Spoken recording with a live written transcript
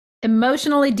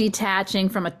Emotionally detaching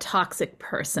from a toxic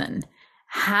person.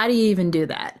 How do you even do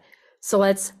that? So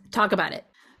let's talk about it.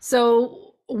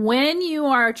 So when you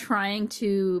are trying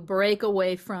to break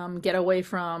away from, get away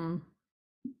from,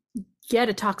 get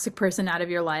a toxic person out of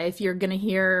your life, you're going to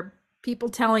hear people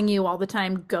telling you all the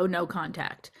time, go no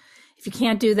contact. If you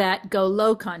can't do that, go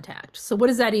low contact. So what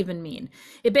does that even mean?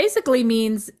 It basically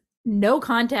means no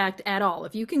contact at all.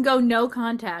 If you can go no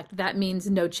contact, that means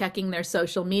no checking their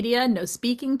social media, no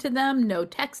speaking to them, no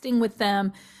texting with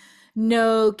them,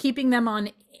 no keeping them on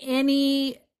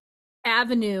any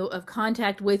avenue of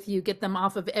contact with you. Get them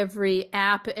off of every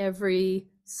app, every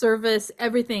service,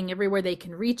 everything, everywhere they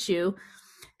can reach you.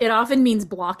 It often means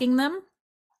blocking them,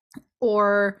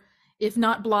 or if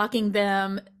not blocking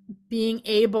them, being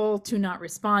able to not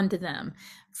respond to them.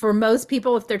 For most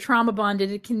people, if they're trauma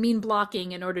bonded, it can mean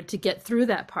blocking in order to get through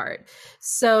that part.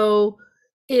 So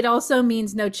it also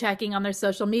means no checking on their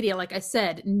social media. Like I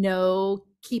said, no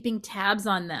keeping tabs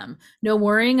on them, no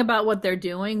worrying about what they're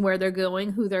doing, where they're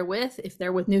going, who they're with, if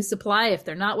they're with New Supply, if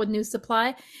they're not with New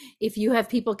Supply. If you have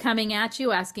people coming at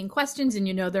you asking questions and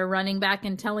you know they're running back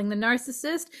and telling the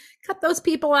narcissist, cut those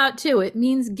people out too. It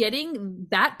means getting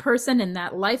that person and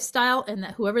that lifestyle and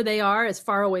that whoever they are as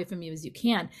far away from you as you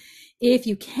can. If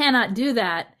you cannot do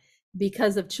that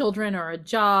because of children or a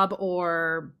job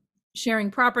or sharing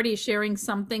property, sharing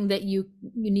something that you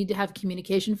need to have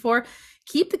communication for,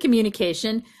 keep the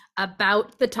communication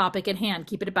about the topic at hand.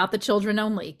 Keep it about the children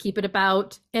only. Keep it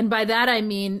about, and by that I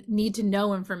mean need to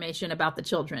know information about the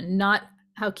children, not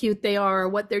how cute they are or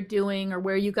what they're doing or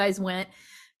where you guys went.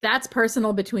 That's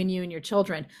personal between you and your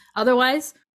children.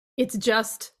 Otherwise, it's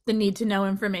just the need to know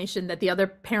information that the other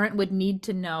parent would need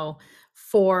to know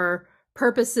for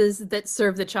purposes that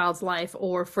serve the child's life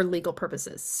or for legal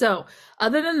purposes. So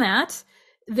other than that,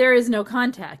 there is no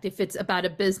contact. If it's about a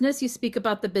business, you speak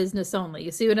about the business only.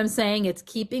 You see what I'm saying? It's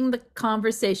keeping the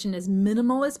conversation as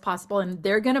minimal as possible, and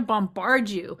they're going to bombard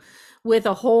you with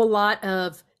a whole lot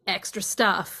of extra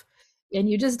stuff. And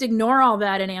you just ignore all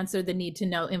that and answer the need to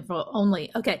know info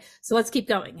only. Okay, so let's keep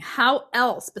going. How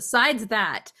else, besides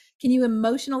that, can you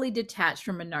emotionally detach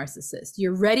from a narcissist?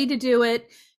 You're ready to do it.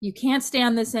 You can't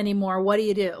stand this anymore. What do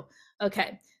you do?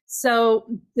 Okay, so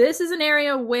this is an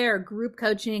area where group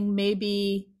coaching may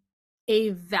be a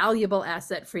valuable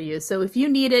asset for you. So if you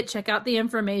need it, check out the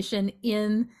information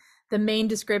in the main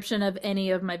description of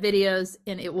any of my videos,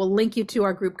 and it will link you to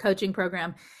our group coaching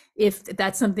program. If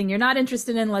that's something you're not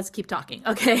interested in, let's keep talking.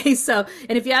 Okay, so,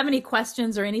 and if you have any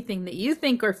questions or anything that you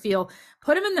think or feel,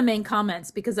 put them in the main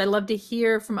comments, because I love to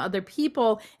hear from other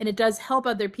people, and it does help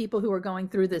other people who are going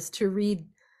through this to read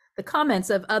the comments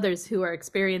of others who are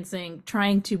experiencing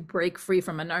trying to break free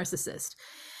from a narcissist.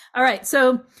 All right,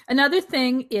 so another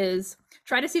thing is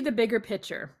try to see the bigger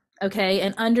picture, okay,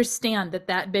 and understand that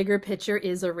that bigger picture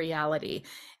is a reality.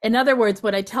 In other words,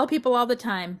 what I tell people all the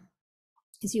time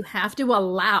is you have to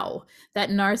allow that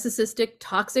narcissistic,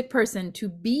 toxic person to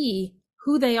be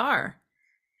who they are.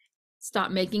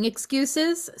 Stop making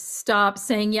excuses. Stop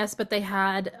saying yes, but they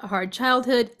had a hard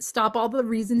childhood. Stop all the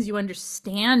reasons you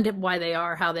understand why they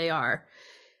are how they are.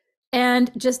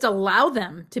 And just allow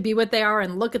them to be what they are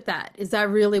and look at that. Is that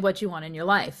really what you want in your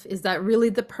life? Is that really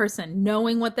the person,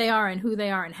 knowing what they are and who they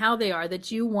are and how they are,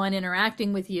 that you want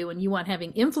interacting with you and you want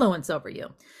having influence over you?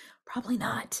 Probably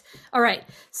not. All right.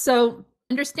 So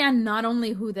understand not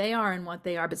only who they are and what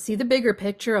they are, but see the bigger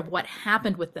picture of what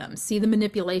happened with them. See the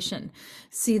manipulation,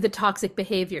 see the toxic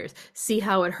behaviors, see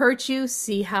how it hurts you,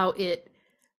 see how it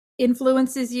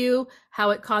influences you, how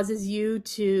it causes you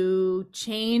to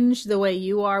change the way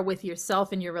you are with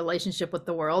yourself and your relationship with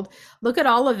the world. Look at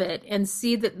all of it and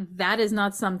see that that is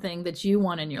not something that you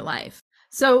want in your life.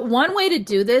 So one way to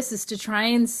do this is to try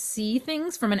and see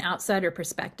things from an outsider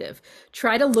perspective.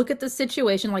 Try to look at the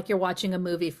situation like you're watching a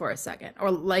movie for a second,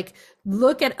 or like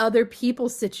look at other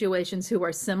people's situations who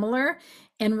are similar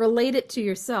and relate it to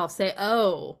yourself. Say,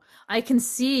 oh, I can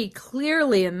see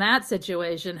clearly in that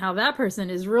situation how that person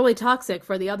is really toxic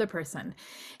for the other person.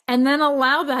 And then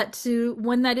allow that to,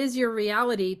 when that is your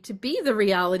reality, to be the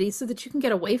reality so that you can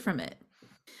get away from it.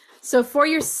 So for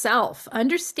yourself,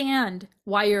 understand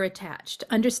why you're attached,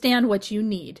 understand what you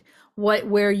need,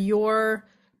 where your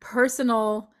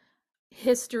personal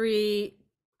history,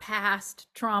 past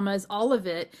traumas, all of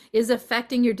it is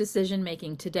affecting your decision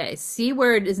making today. See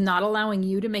where it is not allowing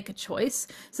you to make a choice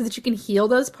so that you can heal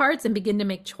those parts and begin to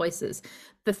make choices.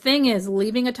 The thing is,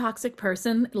 leaving a toxic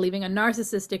person, leaving a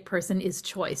narcissistic person is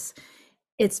choice.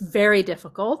 It's very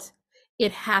difficult.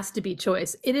 It has to be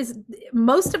choice. It is,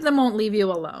 most of them won't leave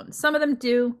you alone. Some of them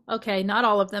do. Okay, not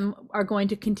all of them are going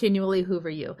to continually hoover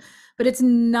you, but it's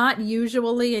not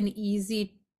usually an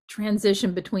easy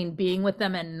transition between being with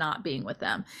them and not being with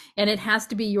them. And it has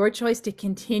to be your choice to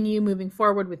continue moving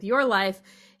forward with your life.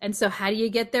 And so how do you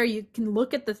get there? You can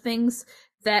look at the things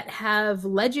that have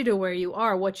led you to where you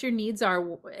are, what your needs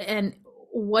are, and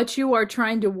what you are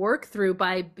trying to work through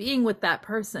by being with that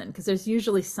person, because there's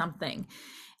usually something.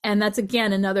 And that's,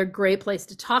 again, another great place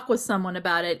to talk with someone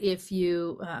about it if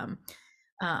you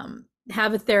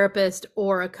have a therapist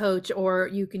or a coach, or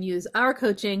you can use our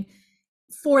coaching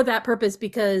for that purpose,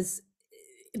 because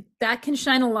that can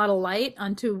shine a lot of light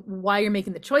onto why you're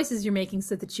making the choices you're making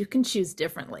so that you can choose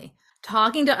differently.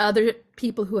 Talking to other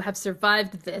people who have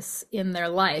survived this in their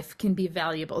life can be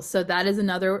valuable. So that is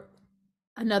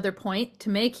another point to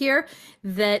make here,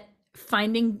 that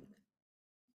finding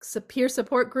peer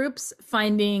support groups,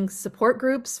 finding support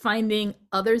groups, finding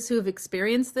others who have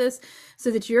experienced this,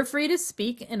 so that you're free to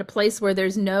speak in a place where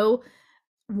there's no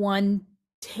one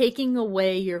taking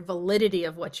away your validity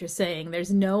of what you're saying.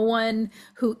 There's no one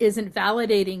who isn't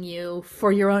validating you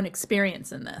for your own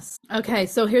experience in this. Okay,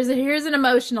 so here's an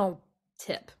emotional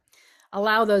tip.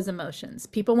 Allow those emotions.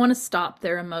 People want to stop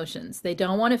their emotions. They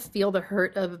don't want to feel the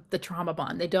hurt of the trauma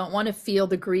bond. They don't want to feel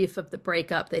the grief of the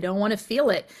breakup. They don't want to feel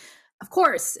it. Of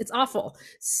course, it's awful.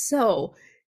 So,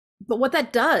 but what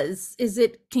that does is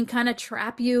it can kind of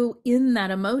trap you in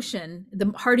that emotion.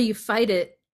 The harder you fight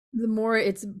it, the more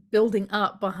it's building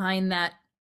up behind that,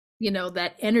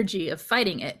 that energy of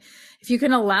fighting it. If you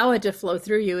can allow it to flow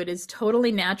through you, it is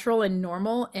totally natural and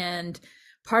normal and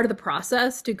part of the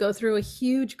process to go through a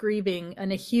huge grieving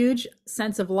and a huge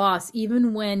sense of loss,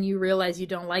 even when you realize you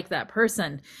don't like that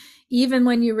person. Even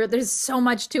when there's so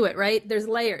much to it, right? There's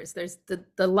layers. There's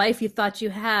the life you thought you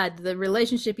had, the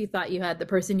relationship you thought you had, the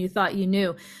person you thought you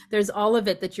knew. There's all of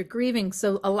it that you're grieving.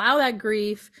 So allow that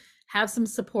grief, have some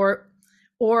support,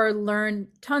 or learn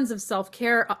tons of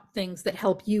self-care things that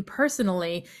help you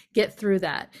personally get through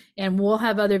that. And we'll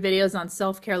have other videos on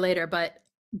self-care later, but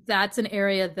that's an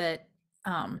area that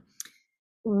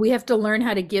we have to learn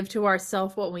how to give to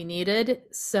ourselves what we needed.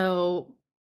 So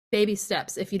baby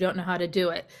steps, if you don't know how to do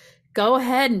it. Go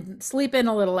ahead and sleep in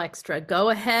a little extra. Go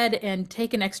ahead and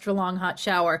take an extra long hot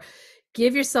shower.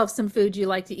 Give yourself some food you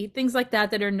like to eat, things like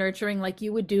that are nurturing, like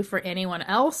you would do for anyone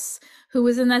else who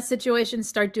was in that situation.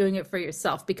 Start doing it for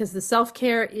yourself, because the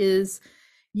self-care is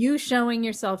you showing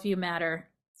yourself you matter,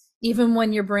 even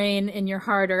when your brain and your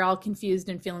heart are all confused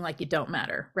and feeling like you don't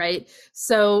matter, right?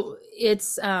 So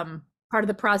it's part of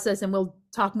the process, and we'll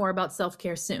talk more about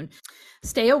self-care soon.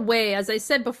 Stay away, as I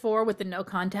said before, with the no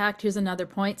contact. Here's another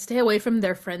point. Stay away from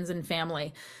their friends and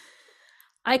family.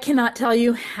 I cannot tell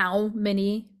you how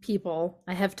many people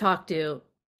I have talked to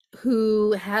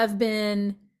who have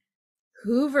been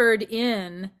hoovered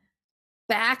in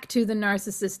back to the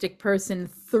narcissistic person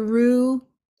through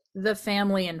the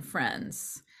family and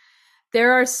friends.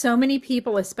 There are so many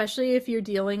people, especially if you're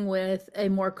dealing with a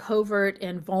more covert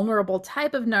and vulnerable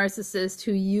type of narcissist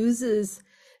who uses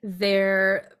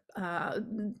their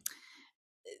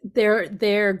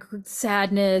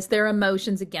sadness, their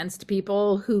emotions against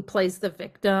people, who plays the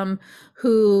victim,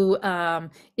 who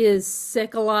is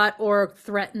sick a lot or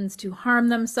threatens to harm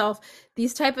themselves.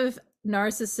 These type of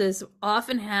narcissists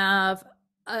often have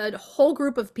a whole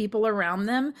group of people around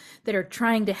them that are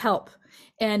trying to help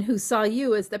and who saw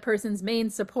you as the person's main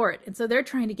support. And so they're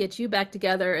trying to get you back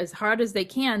together as hard as they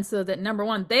can, so that, number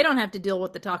one, they don't have to deal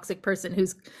with the toxic person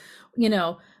who's,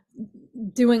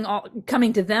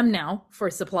 coming to them now for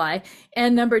supply.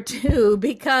 And number two,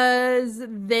 because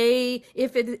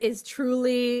if it is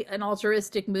truly an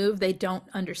altruistic move, they don't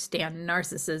understand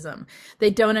narcissism. They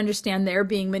don't understand they're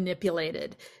being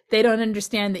manipulated. They don't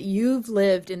understand that you've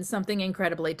lived in something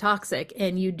incredibly toxic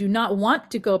and you do not want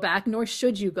to go back, nor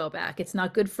should you go back. It's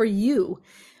not good for you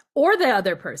or the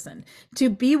other person to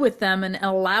be with them and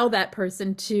allow that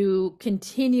person to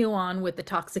continue on with the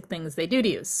toxic things they do to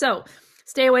you. So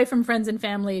stay away from friends and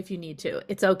family if you need to.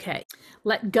 It's okay.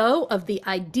 Let go of the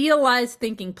idealized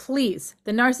thinking, please.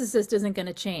 The narcissist isn't going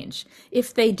to change.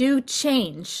 If they do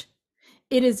change,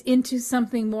 it is into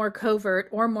something more covert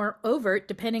or more overt,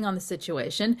 depending on the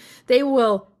situation. They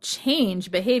will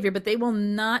change behavior, but they will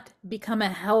not become a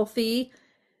healthy,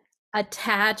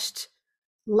 attached,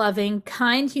 loving,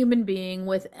 kind human being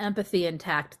with empathy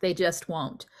intact. They just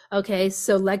won't. Okay,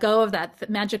 so let go of that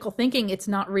magical thinking. It's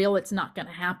not real. It's not going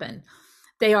to happen.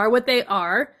 They are what they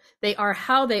are. They are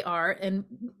how they are. And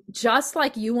just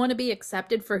like you want to be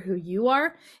accepted for who you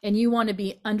are, and you want to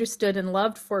be understood and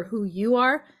loved for who you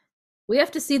are, we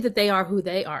have to see that they are who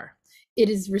they are. It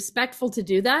is respectful to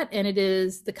do that. And it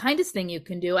is the kindest thing you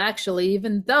can do, actually,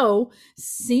 even though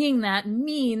seeing that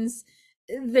means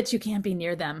that you can't be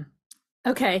near them.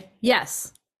 Okay,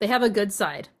 yes, they have a good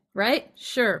side. right?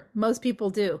 Sure, most people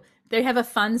do. They have a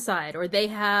fun side, or they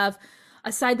have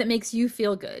a side that makes you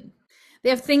feel good. They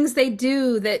have things they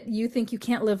do that you think you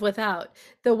can't live without.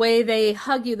 The way they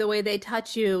hug you, the way they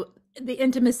touch you, the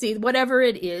intimacy, whatever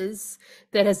it is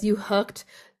that has you hooked.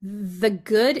 The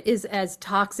good is as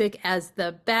toxic as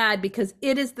the bad because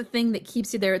it is the thing that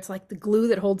keeps you there. It's like the glue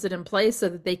that holds it in place so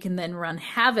that they can then run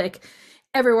havoc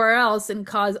everywhere else and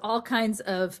cause all kinds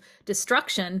of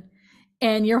destruction.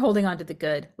 And you're holding on to the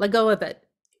good. Let go of it.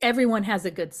 Everyone has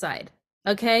a good side.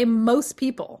 Okay. Most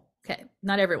people, okay,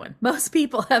 not everyone, most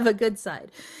people have a good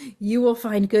side. You will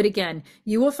find good again.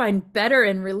 You will find better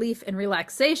and relief and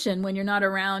relaxation when you're not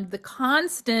around the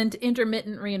constant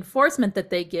intermittent reinforcement that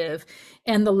they give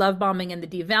and the love bombing and the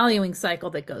devaluing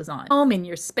cycle that goes on. Home, in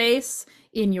your space,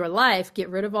 in your life, get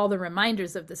rid of all the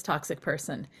reminders of this toxic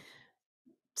person.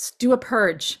 Do a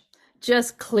purge.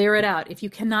 Just clear it out. If you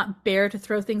cannot bear to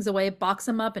throw things away, box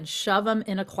them up and shove them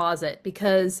in a closet,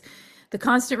 because the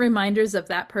constant reminders of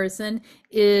that person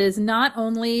is not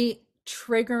only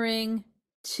triggering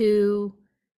to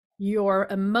your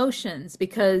emotions,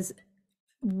 because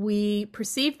we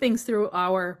perceive things through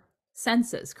our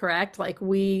senses, correct? Like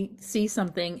we see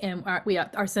something and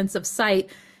our sense of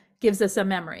sight gives us a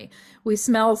memory. We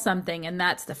smell something and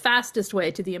that's the fastest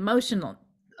way to the emotional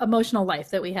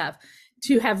life that we have,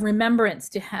 to have remembrance,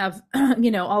 to have,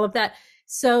 all of that.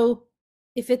 So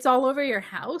if it's all over your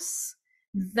house,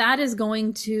 that is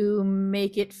going to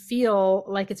make it feel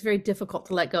like it's very difficult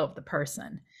to let go of the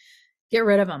person. Get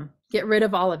rid of them. Get rid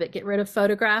of all of it. Get rid of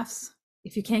photographs.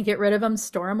 If you can't get rid of them,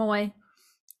 store them away.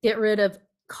 Get rid of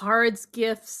cards,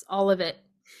 gifts, all of it.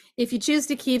 If you choose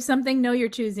to keep something, know you're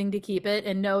choosing to keep it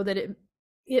and know that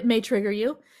it may trigger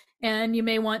you and you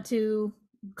may want to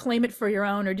claim it for your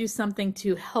own or do something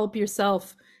to help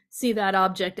yourself see that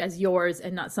object as yours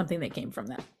and not something that came from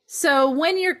them. So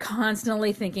when you're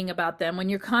constantly thinking about them, when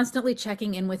you're constantly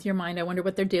checking in with your mind, I wonder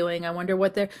what they're doing. I wonder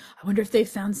if they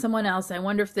found someone else. I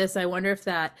wonder if this, I wonder if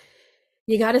that.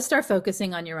 You got to start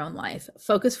focusing on your own life.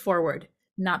 Focus forward,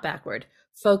 not backward.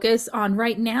 Focus on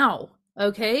right now.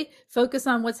 Okay. Focus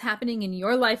on what's happening in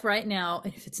your life right now.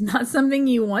 And if it's not something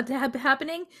you want to have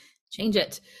happening, change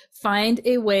it. Find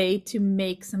a way to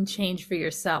make some change for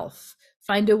yourself.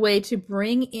 Find a way to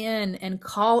bring in and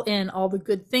call in all the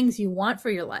good things you want for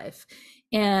your life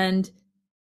and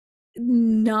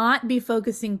not be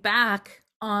focusing back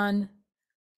on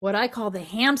what I call the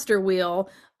hamster wheel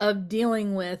of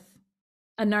dealing with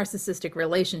a narcissistic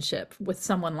relationship with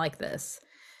someone like this.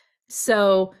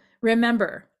 So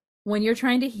remember, when you're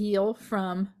trying to heal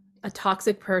from a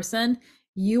toxic person,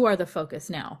 you are the focus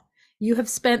now. You have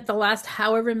spent the last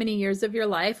however many years of your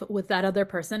life with that other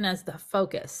person as the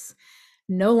focus.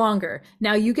 No longer.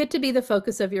 Now you get to be the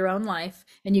focus of your own life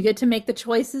and you get to make the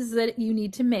choices that you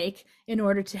need to make in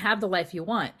order to have the life you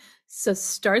want. So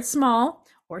start small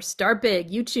or start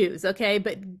big, you choose, okay?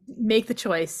 But make the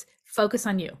choice, focus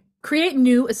on you. Create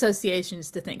new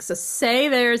associations to things. So say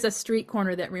there's a street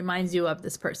corner that reminds you of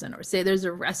this person, or say there's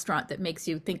a restaurant that makes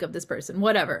you think of this person,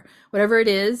 whatever it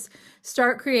is,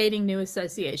 start creating new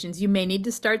associations. You may need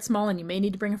to start small and you may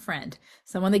need to bring a friend,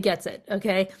 someone that gets it,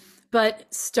 okay?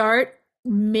 But start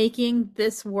making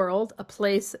this world a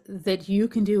place that you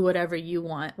can do whatever you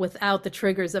want without the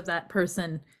triggers of that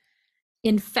person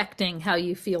infecting how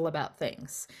you feel about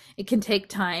things. It can take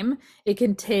time. It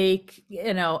can take,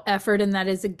 effort. And that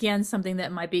is, again, something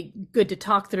that might be good to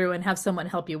talk through and have someone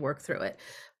help you work through it.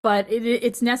 But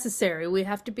it's necessary. We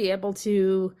have to be able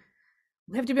to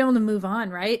move on,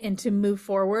 right? And to move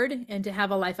forward and to have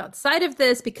a life outside of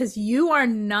this, because you are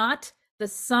not the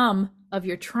sum of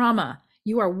your trauma.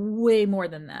 You are way more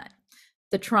than that.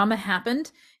 The trauma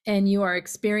happened and you are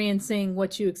experiencing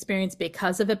what you experienced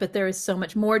because of it, but there is so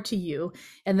much more to you.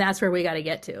 And that's where we got to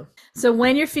get to. So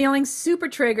when you're feeling super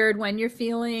triggered, when you're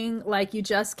feeling like you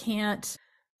just can't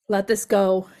let this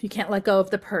go, you can't let go of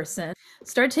the person,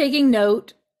 start taking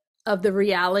note of the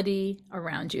reality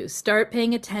around you. Start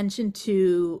paying attention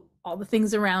to all the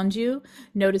things around you.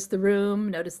 Notice the room,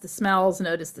 notice the smells,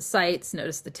 notice the sights,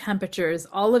 notice the temperatures,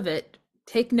 all of it.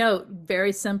 Take note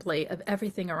very simply of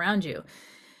everything around you.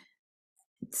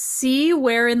 See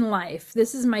where in life,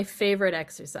 this is my favorite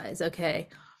exercise, okay?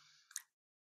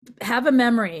 Have a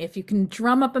memory. If you can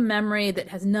drum up a memory that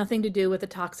has nothing to do with a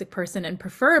toxic person and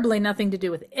preferably nothing to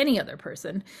do with any other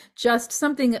person, just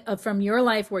something from your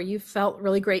life where you felt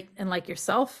really great and like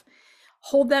yourself,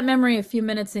 hold that memory a few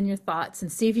minutes in your thoughts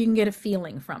and see if you can get a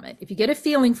feeling from it. If you get a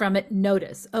feeling from it,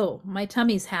 notice, oh, my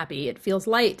tummy's happy. It feels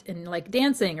light and like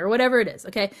dancing or whatever it is,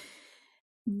 okay?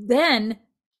 Then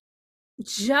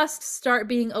just start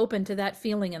being open to that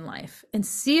feeling in life and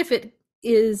see if it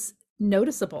is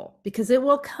noticeable because it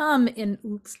will come in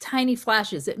tiny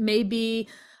flashes. It may be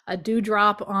a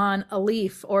dewdrop on a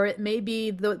leaf, or it may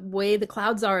be the way the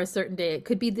clouds are a certain day. It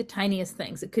could be the tiniest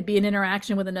things. It could be an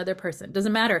interaction with another person. It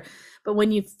doesn't matter. But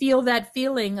when you feel that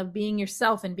feeling of being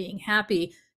yourself and being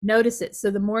happy, notice it.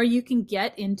 So the more you can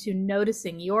get into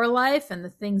noticing your life and the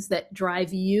things that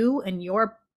drive you and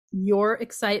your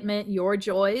excitement, your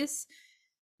joys,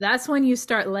 that's when you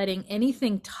start letting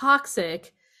anything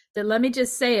toxic that, let me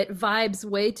just say it, vibes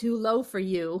way too low for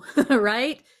you,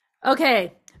 right?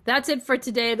 Okay, that's it for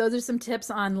today. Those are some tips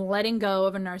on letting go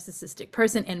of a narcissistic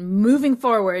person and moving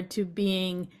forward to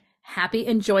being happy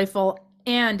and joyful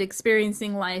and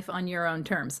experiencing life on your own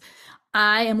terms.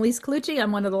 I am Lise Colucci.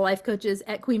 I'm one of the life coaches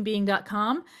at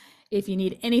QueenBeeing.com. If you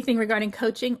need anything regarding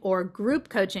coaching or group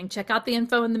coaching, check out the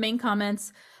info in the main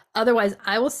comments. Otherwise,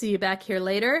 I will see you back here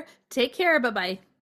later. Take care. Bye-bye.